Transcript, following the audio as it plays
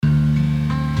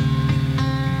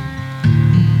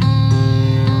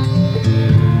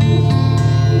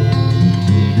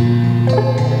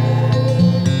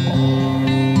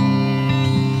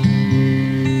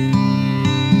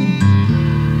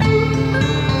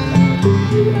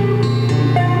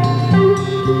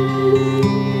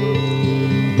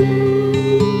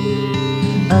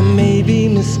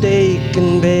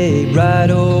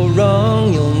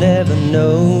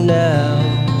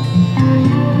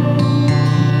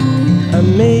I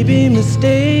may be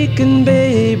mistaken,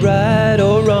 babe, right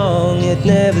or wrong, it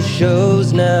never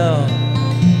shows now.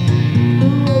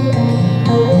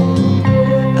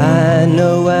 I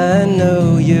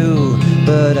know you,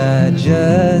 but I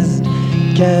just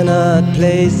cannot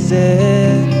place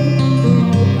it.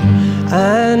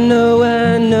 I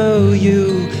know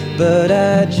you, but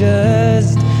I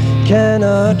just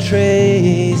cannot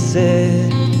trace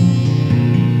it.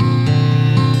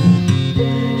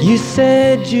 You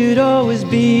said you'd always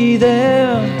be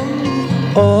there,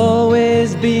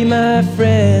 always be my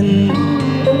friend.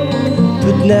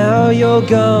 But now you're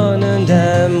gone and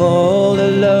I'm all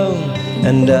alone,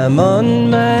 and I'm on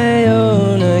my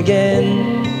own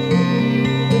again.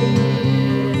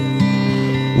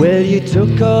 Well, you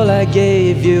took all I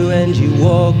gave you and you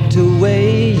walked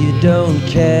away, you don't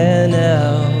care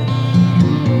now.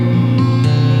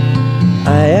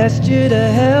 I asked you to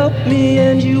help me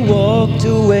and you walked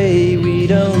away, we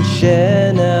don't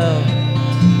share now.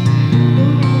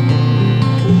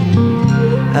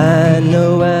 I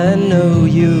know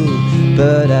you,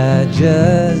 but I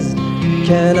just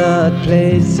cannot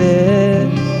place it.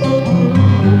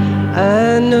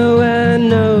 I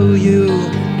know you,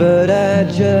 but I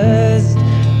just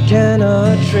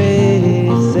cannot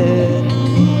trace it.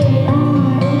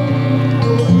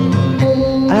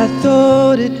 I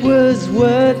thought it was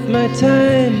worth my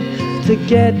time to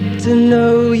get to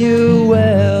know you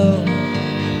well,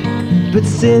 but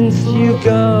since you've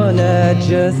gone I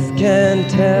just can't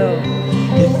tell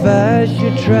if I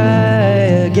should try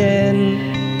again.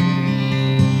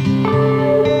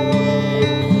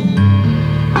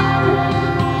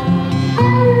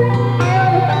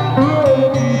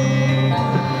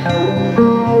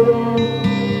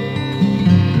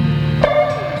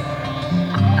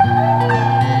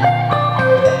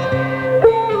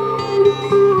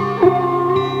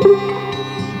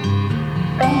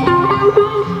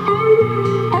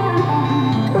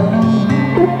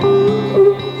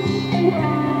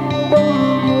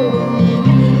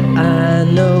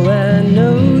 I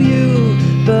know you,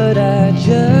 but I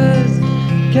just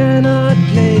cannot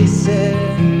place it.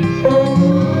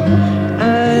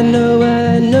 I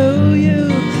know you,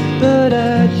 but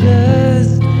I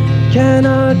just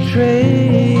cannot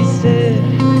trace it.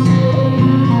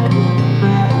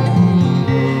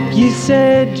 You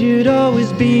said you'd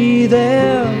always be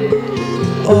there,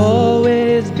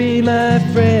 always be my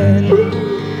friend.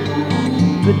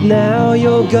 But now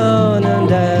you're gone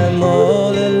and I'm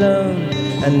all alone,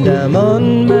 and I'm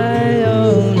on my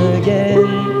own again.